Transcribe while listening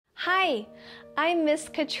Hi, I'm Ms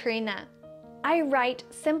Katrina. I write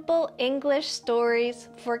simple English stories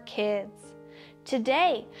for kids.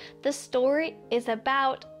 Today, the story is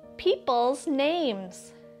about people's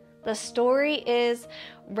names. The story is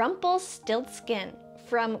Rumpelstiltskin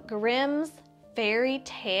from Grimm's Fairy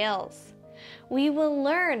Tales. We will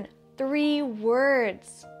learn 3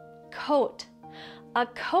 words. Coat. A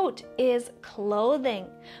coat is clothing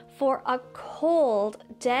for a cold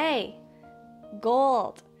day.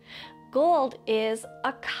 Gold. Gold is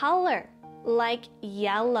a color like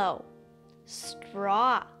yellow.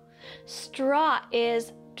 Straw. Straw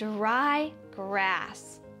is dry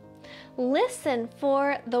grass. Listen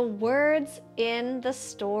for the words in the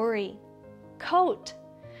story. Coat,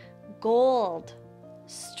 gold,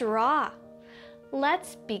 straw.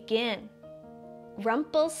 Let's begin.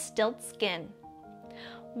 Rumpelstiltskin.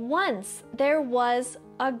 Once there was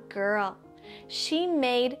a girl. She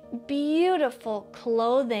made beautiful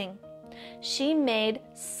clothing. She made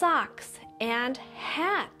socks and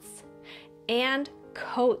hats and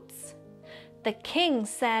coats. The king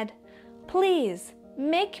said, "Please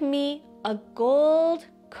make me a gold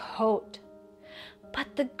coat."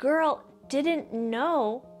 But the girl didn't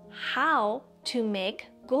know how to make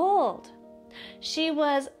gold. She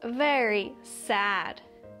was very sad.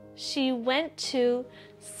 She went to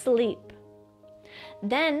sleep.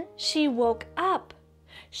 Then she woke up.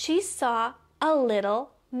 She saw a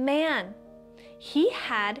little man. He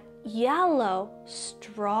had yellow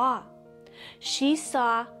straw. She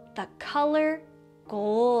saw the color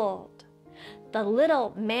gold. The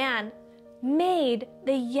little man made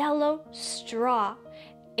the yellow straw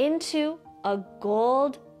into a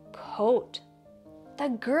gold coat. The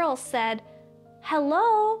girl said,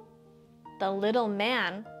 "Hello." The little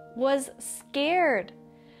man was scared.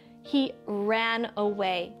 He ran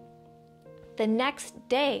away. The next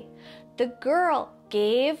day, the girl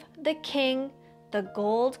gave the king the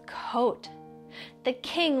gold coat. The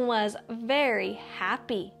king was very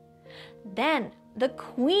happy. Then the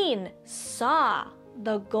queen saw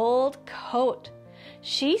the gold coat.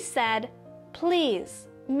 She said, "Please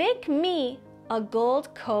make me a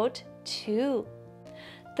gold coat too."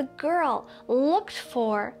 The girl looked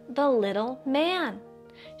for the little man.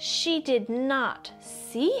 She did not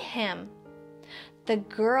see him. The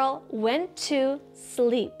girl went to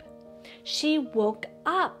sleep. She woke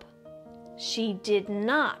up. She did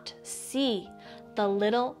not see the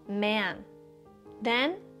little man.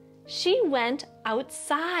 Then she went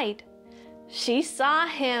outside. She saw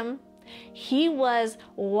him. He was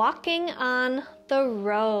walking on the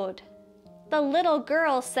road. The little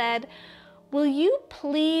girl said, "Will you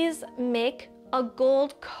please make a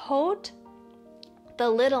gold coat?" The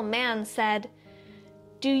little man said,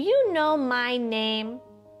 "Do you know my name?"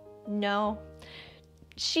 No,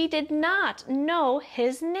 she did not know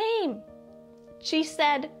his name. She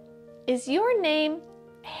said, "Is your name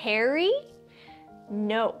Harry?"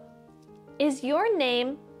 No. "Is your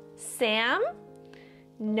name Sam?"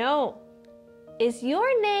 No. "Is your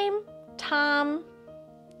name Tom?"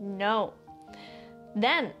 No.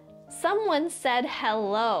 Then someone said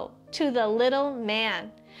hello to the little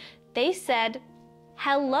man. They said,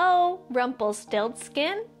 "Hello,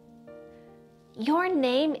 Rumpelstiltskin." "Your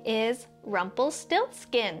name is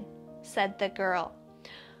Rumpelstiltskin," said the girl.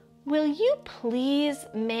 "Will you please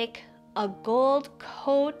make a gold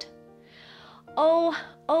coat?" "Oh,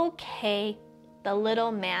 okay," the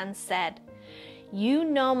little man said. "You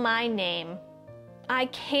know my name. I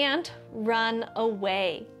can't run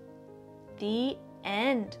away." The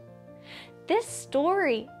end. This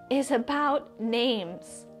story is about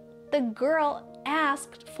names. The girl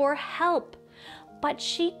asked for help, but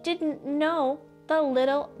she didn't know the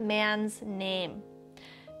little man's name.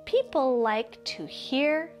 People like to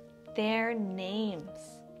hear their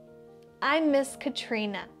names. I'm Ms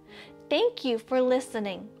Katrina. Thank you for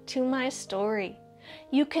listening to my story.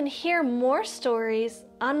 You can hear more stories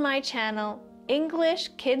on my channel, English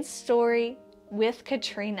Kids Story with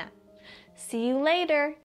Katrina. See you later.